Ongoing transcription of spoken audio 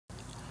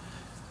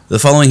The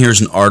following here is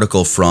an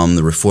article from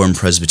the Reformed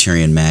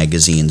Presbyterian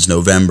Magazine's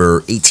November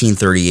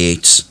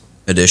 1838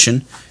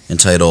 edition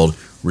entitled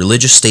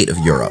Religious State of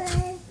Europe.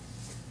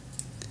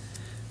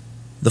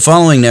 The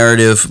following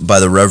narrative by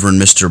the Reverend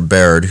Mr.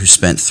 Baird, who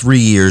spent 3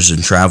 years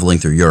in traveling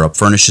through Europe,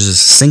 furnishes a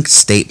succinct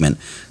statement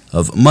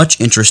of much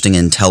interesting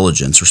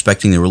intelligence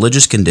respecting the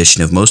religious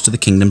condition of most of the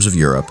kingdoms of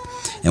Europe,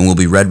 and will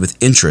be read with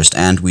interest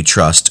and, we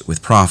trust,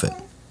 with profit.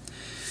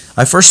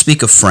 I first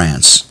speak of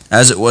France,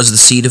 as it was the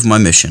seat of my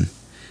mission.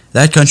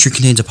 That country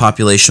contains a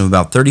population of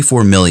about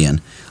 34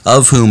 million,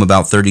 of whom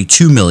about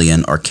 32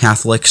 million are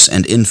Catholics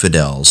and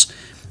infidels,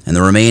 and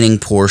the remaining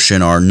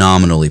portion are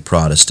nominally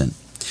Protestant.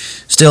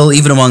 Still,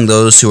 even among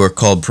those who are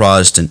called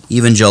Protestant,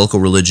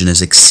 evangelical religion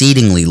is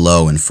exceedingly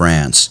low in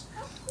France.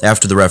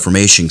 After the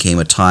Reformation came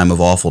a time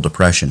of awful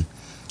depression.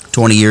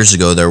 20 years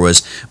ago there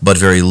was but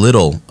very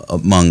little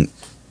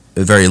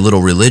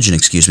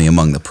religion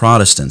among the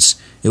Protestants.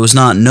 It was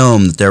not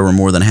known that there were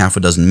more than half a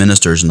dozen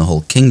ministers in the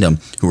whole kingdom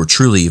who were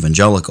truly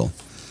evangelical.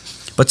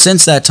 But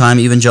since that time,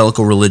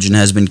 evangelical religion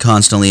has been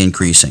constantly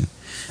increasing.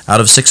 Out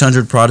of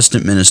 600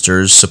 Protestant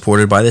ministers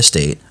supported by the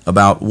state,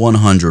 about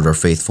 100 are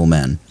faithful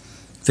men.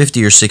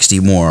 50 or 60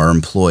 more are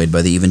employed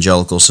by the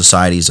evangelical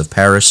societies of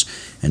Paris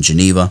and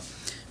Geneva,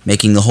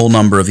 making the whole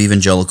number of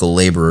evangelical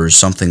laborers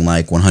something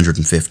like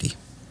 150.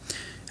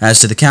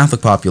 As to the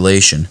Catholic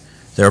population,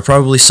 there are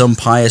probably some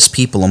pious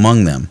people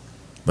among them,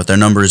 but their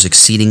number is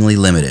exceedingly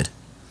limited.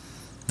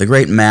 The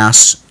great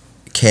mass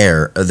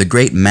care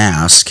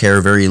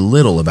very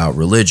little about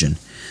religion.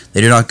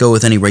 They do not go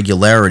with any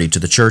regularity to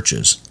the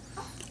churches.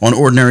 On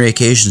ordinary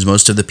occasions,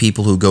 most of the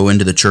people who go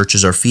into the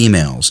churches are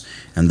females,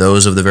 and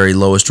those of the very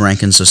lowest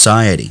rank in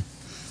society.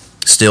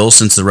 Still,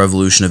 since the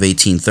Revolution of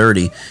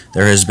 1830,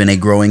 there has been a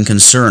growing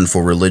concern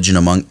for religion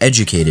among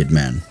educated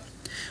men.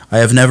 I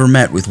have never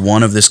met with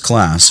one of this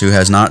class who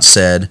has not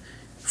said,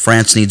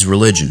 France needs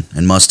religion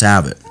and must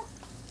have it.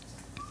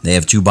 They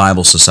have 2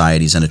 Bible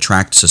societies and a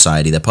tract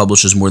society that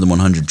publishes more than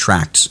 100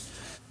 tracts.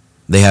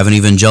 They have an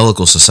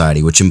evangelical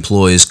society which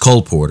employs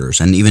colporteurs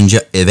and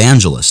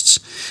evangelists.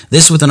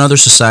 This with another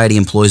society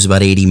employs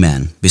about 80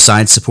 men,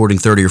 besides supporting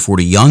 30 or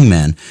 40 young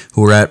men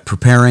who are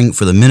preparing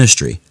for the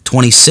ministry,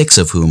 26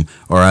 of whom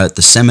are at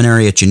the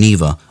seminary at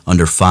Geneva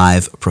under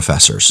 5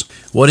 professors.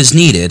 What is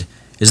needed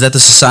is that the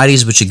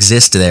societies which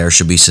exist there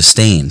should be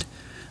sustained.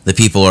 The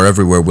people are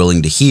everywhere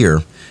willing to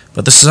hear,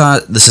 but the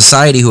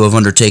society who have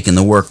undertaken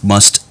the work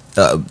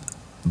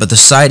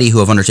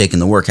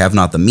have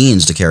not the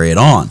means to carry it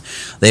on.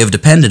 They have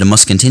depended and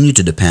must continue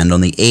to depend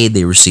on the aid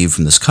they receive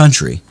from this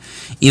country.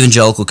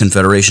 Evangelical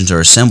confederations are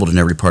assembled in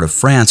every part of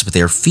France, but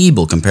they are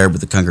feeble compared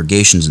with the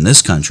congregations in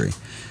this country.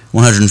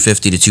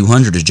 150 to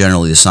 200 is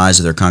generally the size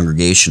of their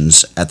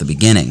congregations at the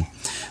beginning.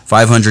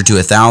 500 to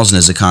 1,000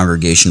 is a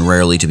congregation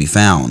rarely to be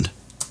found.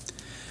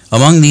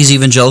 Among these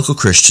evangelical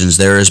Christians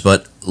there is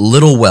but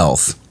little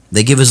wealth.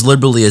 They give as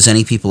liberally as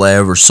any people I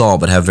ever saw,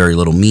 but have very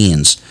little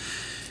means.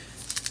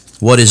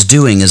 What is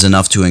doing is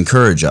enough to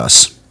encourage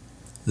us.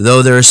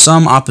 Though there is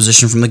some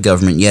opposition from the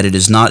government, yet it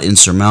is not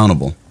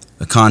insurmountable.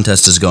 A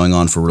contest is going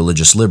on for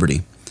religious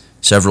liberty.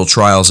 Several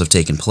trials have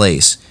taken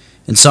place.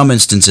 In some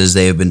instances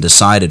they have been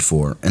decided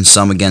for, and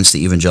some against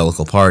the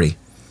evangelical party.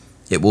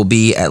 It will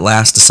be at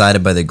last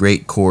decided by the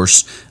great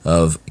course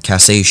of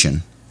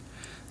cassation.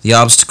 The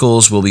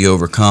obstacles will be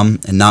overcome,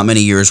 and not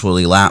many years will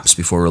elapse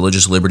before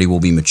religious liberty will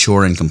be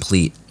mature and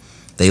complete.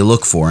 They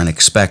look for and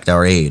expect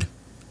our aid.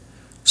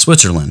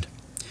 Switzerland.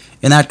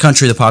 In that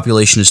country the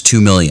population is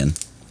 2 million.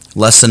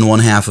 Less than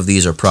 1/2 of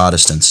these are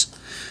Protestants.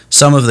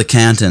 Some of the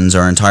cantons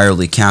are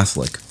entirely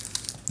Catholic.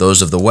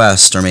 Those of the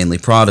West are mainly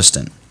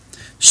Protestant.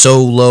 So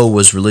low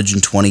was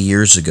religion 20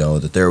 years ago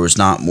that there was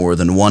not more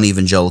than 1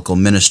 evangelical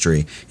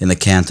ministry in the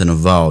canton of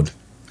Vaud.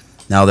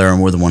 Now there are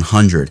more than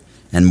 100,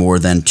 and more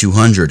than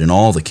 200 in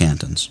all the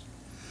cantons.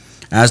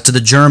 As to the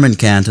German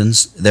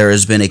cantons, there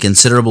has been a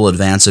considerable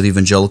advance of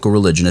evangelical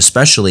religion,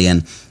 especially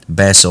in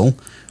Basel,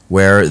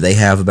 where they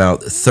have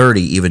about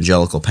 30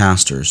 evangelical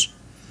pastors.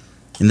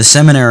 In the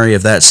seminary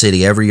of that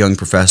city, every young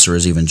professor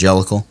is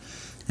evangelical,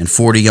 and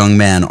 40 young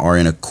men are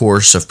in a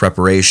course of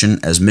preparation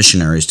as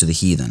missionaries to the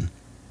heathen.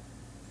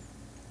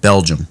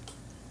 Belgium.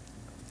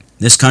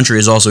 This country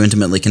is also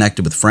intimately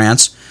connected with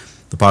France.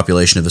 The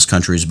population of this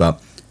country is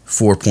about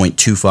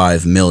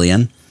 4.25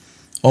 million,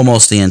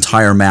 almost the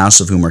entire mass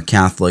of whom are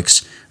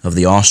Catholics of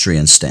the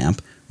Austrian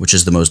stamp, which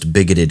is the most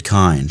bigoted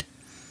kind.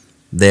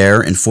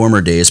 There, in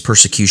former days,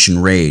 persecution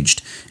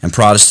raged, and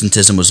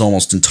Protestantism was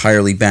almost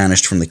entirely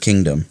banished from the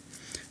kingdom.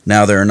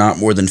 Now there are not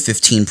more than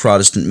 15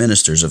 Protestant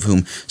ministers, of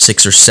whom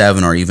 6 or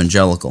 7 are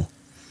evangelical.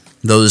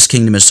 Though this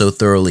kingdom is so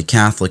thoroughly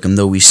Catholic, and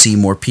though we see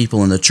more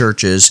people in the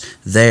churches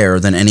there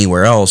than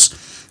anywhere else,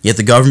 yet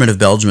the government of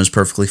Belgium is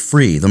perfectly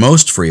free, the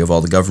most free of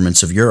all the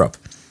governments of Europe.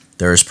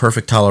 There is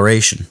perfect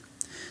toleration.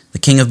 The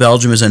King of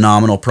Belgium is a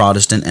nominal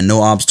Protestant, and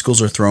no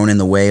obstacles are thrown in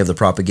the way of the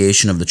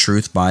propagation of the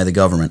truth by the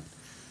government.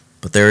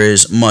 But there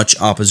is much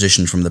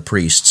opposition from the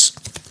priests.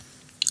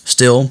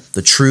 Still,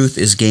 the truth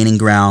is gaining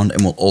ground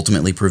and will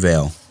ultimately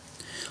prevail.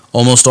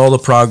 Almost all the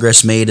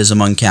progress made is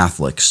among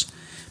Catholics.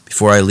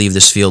 Before I leave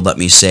this field, let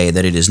me say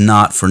that it is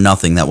not for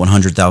nothing that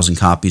 100,000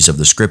 copies of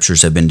the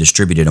Scriptures have been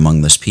distributed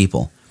among this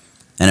people.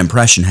 An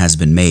impression has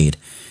been made,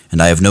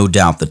 and I have no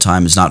doubt the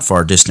time is not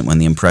far distant when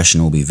the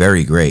impression will be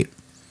very great.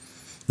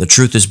 The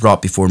truth is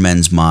brought before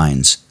men's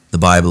minds. The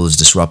Bible is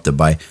disrupted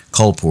by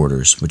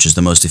colporteurs, which is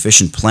the most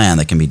efficient plan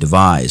that can be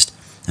devised,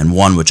 and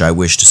one which I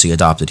wish to see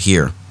adopted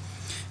here.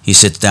 He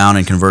sits down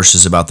and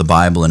converses about the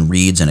Bible and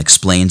reads and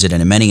explains it,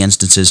 and in many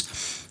instances,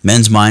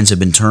 men's minds have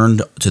been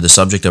turned to the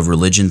subject of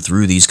religion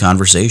through these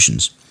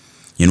conversations.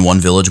 In one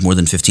village, more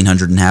than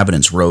 1,500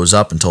 inhabitants rose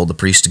up and told the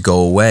priest to go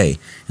away,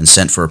 and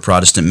sent for a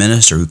Protestant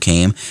minister who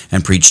came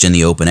and preached in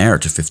the open air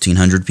to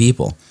 1,500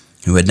 people,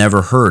 who had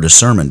never heard a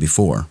sermon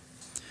before.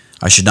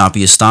 I should not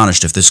be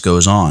astonished if this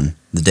goes on.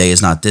 The day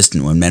is not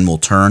distant when men will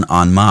turn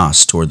en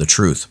masse toward the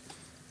truth.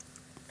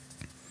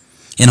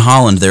 In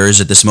Holland, there is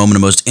at this moment a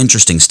most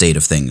interesting state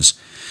of things.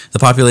 The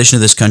population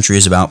of this country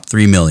is about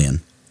 3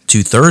 million,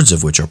 2/3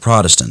 of which are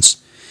Protestants.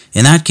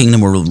 In that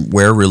kingdom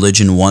where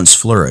religion once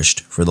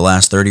flourished, for the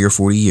last 30 or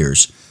 40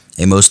 years,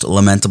 a most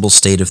lamentable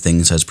state of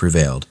things has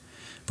prevailed.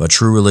 But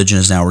true religion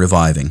is now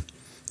reviving.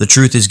 The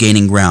truth is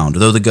gaining ground,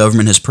 though the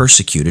government has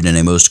persecuted in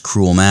a most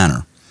cruel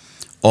manner.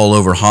 All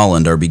over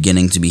Holland are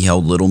beginning to be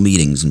held little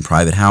meetings in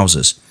private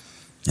houses,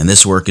 and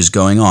this work is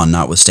going on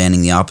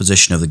notwithstanding the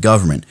opposition of the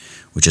government,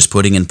 which is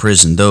putting in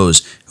prison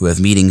those who have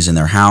meetings in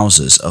their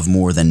houses of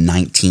more than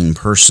 19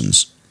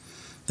 persons.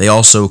 They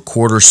also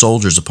quarter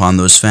soldiers upon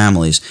those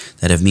families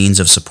that have means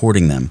of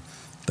supporting them,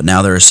 but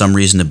now there is some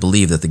reason to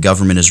believe that the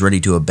government is ready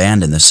to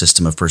abandon this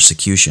system of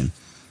persecution.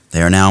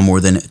 There are now more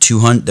than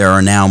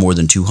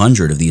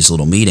 200 of these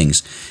little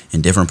meetings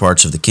in different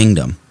parts of the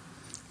kingdom.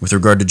 With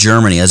regard to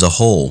Germany as a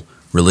whole,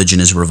 religion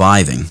is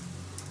reviving.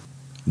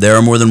 There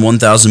are more than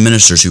 1,000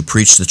 ministers who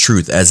preach the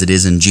truth as it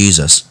is in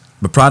Jesus,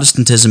 but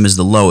Protestantism is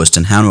the lowest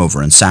in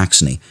Hanover and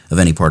Saxony of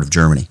any part of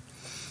Germany.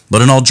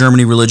 But in all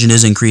Germany, religion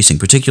is increasing,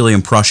 particularly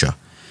in Prussia,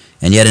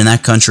 and yet in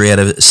that country, out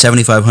of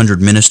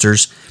 7,500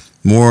 ministers,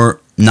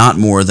 not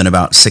more than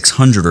about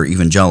 600 are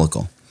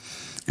evangelical.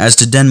 As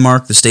to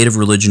Denmark, the state of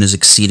religion is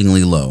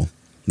exceedingly low.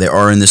 There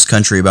are in this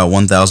country about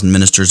 1,000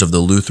 ministers of the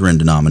Lutheran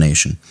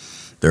denomination.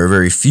 There are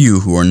very few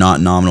who are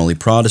not nominally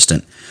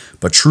Protestant,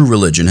 but true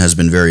religion has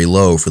been very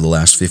low for the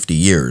last 50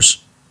 years.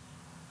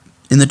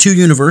 In the 2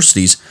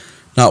 universities,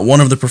 not one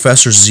of the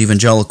professors is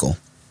evangelical.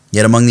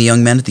 Yet among the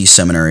young men at these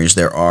seminaries,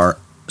 there are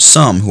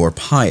some who are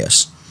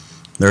pious.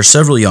 There are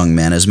several young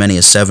men, as many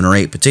as 7 or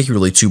 8,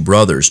 particularly 2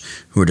 brothers,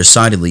 who are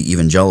decidedly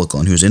evangelical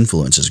and whose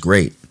influence is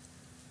great.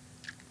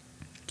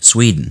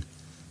 Sweden.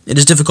 It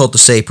is difficult to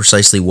say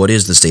precisely what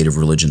is the state of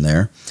religion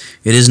there.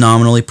 It is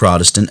nominally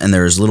Protestant, and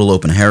there is little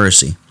open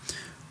heresy.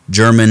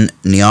 German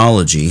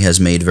neology has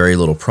made very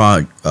little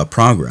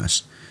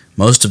progress.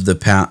 Most of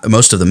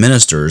the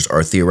ministers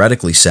are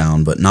theoretically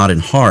sound, but not in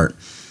heart.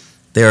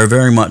 They are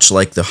very much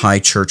like the High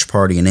Church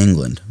party in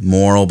England,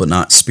 moral but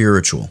not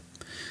spiritual.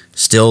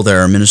 Still, there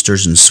are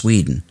ministers in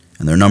Sweden,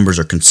 and their numbers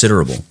are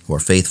considerable, who are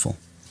faithful.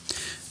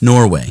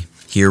 Norway.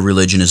 Here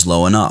religion is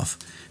low enough,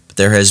 but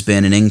there has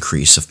been an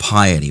increase of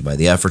piety by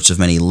the efforts of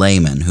many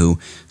laymen who,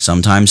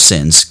 some time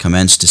since,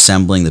 commenced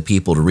assembling the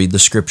people to read the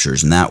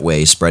Scriptures, in that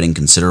way spreading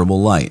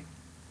considerable light.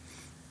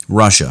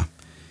 Russia.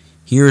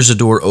 Here is a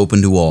door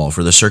open to all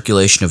for the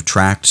circulation of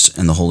tracts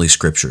and the Holy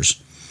Scriptures.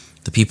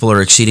 The people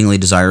are exceedingly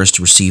desirous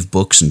to receive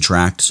books and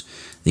tracts.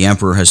 The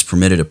Emperor has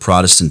permitted a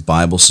Protestant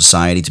Bible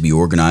Society to be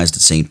organized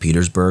at St.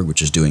 Petersburg,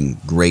 which is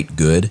doing great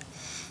good.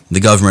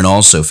 The government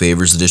also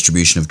favors the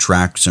distribution of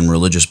tracts and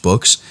religious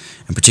books,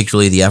 and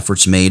particularly the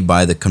efforts made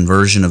for the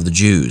conversion of the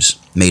Jews.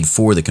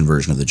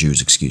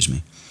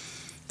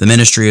 The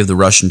ministry of the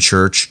Russian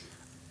Church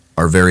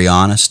are very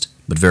honest,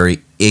 but very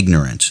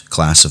ignorant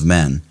class of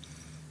men.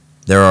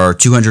 There are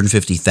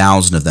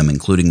 250,000 of them,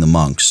 including the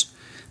monks.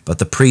 But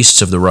the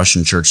priests of the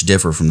Russian Church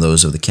differ from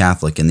those of the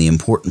Catholic in the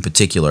important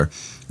particular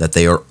that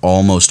they are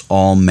almost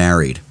all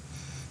married.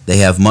 They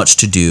have much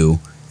to do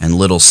and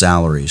little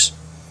salaries.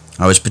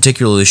 I was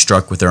particularly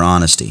struck with their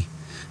honesty.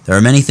 There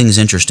are many things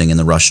interesting in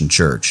the Russian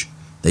Church.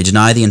 They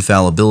deny the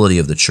infallibility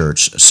of the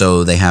Church,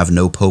 so they have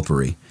no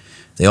popery.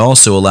 They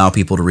also allow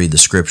people to read the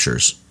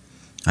Scriptures.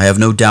 I have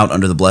no doubt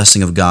under the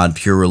blessing of God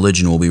pure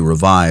religion will be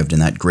revived in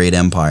that great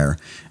empire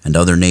and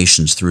other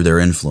nations through their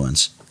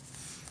influence.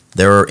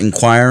 There are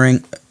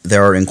inquiring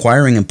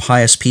and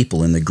pious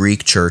people in the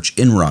Greek Church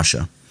in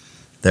Russia.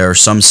 There are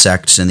some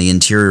sects in the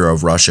interior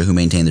of Russia who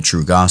maintain the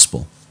true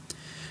gospel.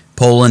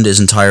 Poland is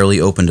entirely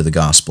open to the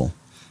gospel.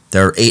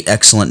 There are 8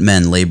 excellent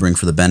men laboring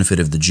for the benefit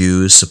of the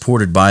Jews,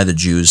 supported by the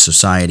Jews'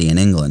 society in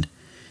England.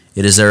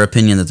 It is their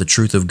opinion that the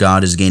truth of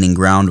God is gaining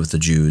ground with the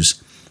Jews,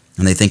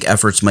 and they think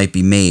efforts might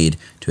be made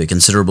to a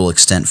considerable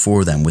extent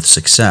for them with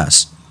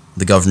success.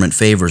 The government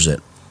favors it,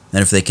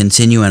 and if they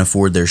continue and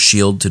afford their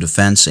shield to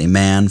defense a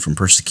man from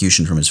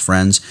persecution from his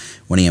friends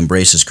when he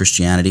embraces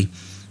Christianity,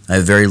 I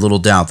have very little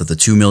doubt that the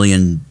 2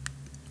 million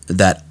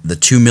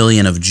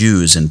of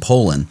Jews in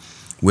Poland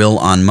will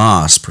en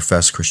masse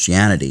profess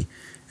Christianity,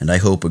 and I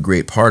hope a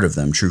great part of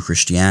them true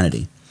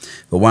Christianity.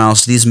 But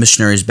whilst these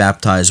missionaries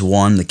baptize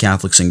one, the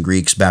Catholics and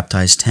Greeks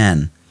baptize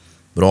 10.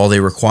 But all they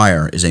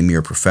require is a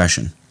mere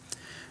profession.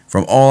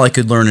 From all I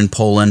could learn in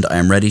Poland, I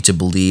am ready to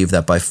believe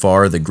that by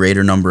far the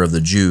greater number of the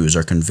Jews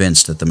are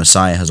convinced that the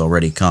Messiah has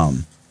already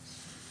come.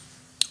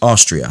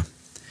 Austria.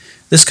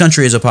 This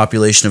country has a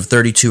population of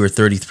 32 or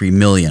 33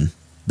 million.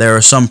 There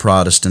are some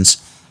Protestants,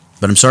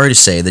 but I'm sorry to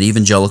say that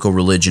evangelical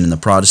religion in the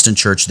Protestant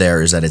church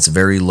there is at its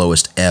very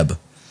lowest ebb.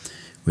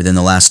 Within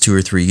the last 2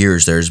 or 3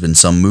 years, there has been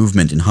some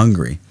movement in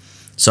Hungary.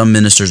 Some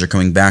ministers are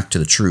coming back to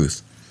the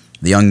truth.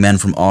 The young men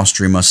from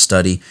Austria must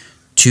study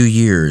 2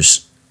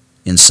 years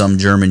in some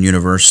German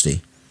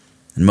university,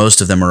 and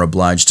most of them are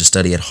obliged to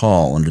study at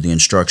Hall under the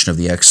instruction of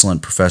the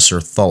excellent Professor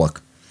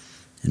Tholuck,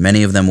 and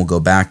many of them will go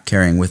back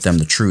carrying with them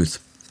the truth.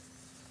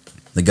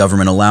 The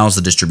government allows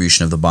the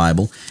distribution of the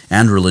Bible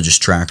and religious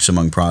tracts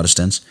among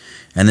Protestants,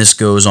 and this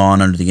goes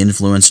on under the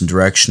influence and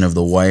direction of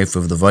the wife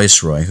of the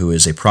Viceroy, who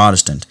is a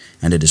Protestant,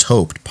 and it is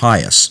hoped,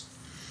 pious.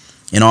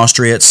 In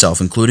Austria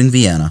itself, including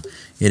Vienna,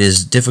 it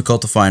is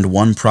difficult to find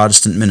one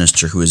Protestant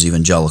minister who is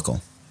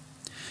evangelical.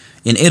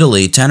 In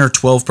Italy, 10 or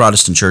 12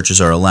 Protestant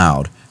churches are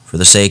allowed, for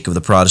the sake of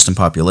the Protestant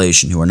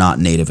population who are not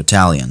native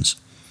Italians.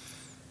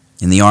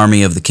 In the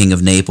army of the King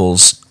of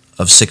Naples,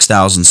 of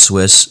 6,000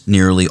 Swiss,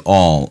 nearly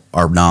all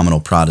are nominal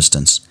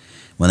Protestants.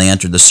 When they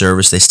entered the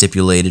service, they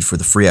stipulated for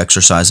the free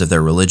exercise of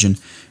their religion,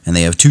 and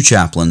they have 2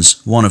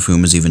 chaplains, one of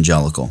whom is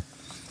evangelical.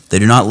 They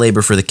do not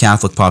labor for the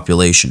Catholic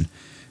population,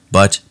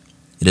 but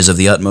it is of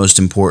the utmost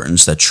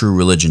importance that true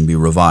religion be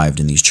revived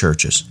in these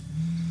churches.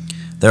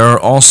 There are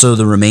also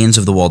the remains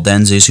of the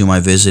Waldenses whom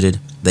I visited.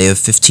 They have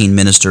 15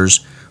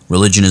 ministers.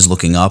 Religion is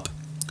looking up.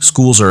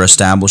 Schools are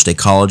established. A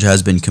college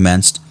has been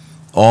commenced.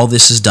 All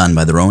this is done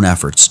by their own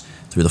efforts,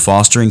 through the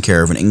fostering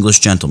care of an English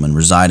gentleman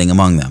residing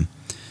among them.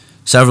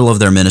 Several of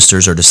their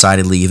ministers are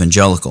decidedly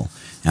evangelical,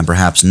 and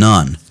perhaps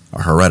none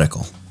are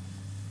heretical.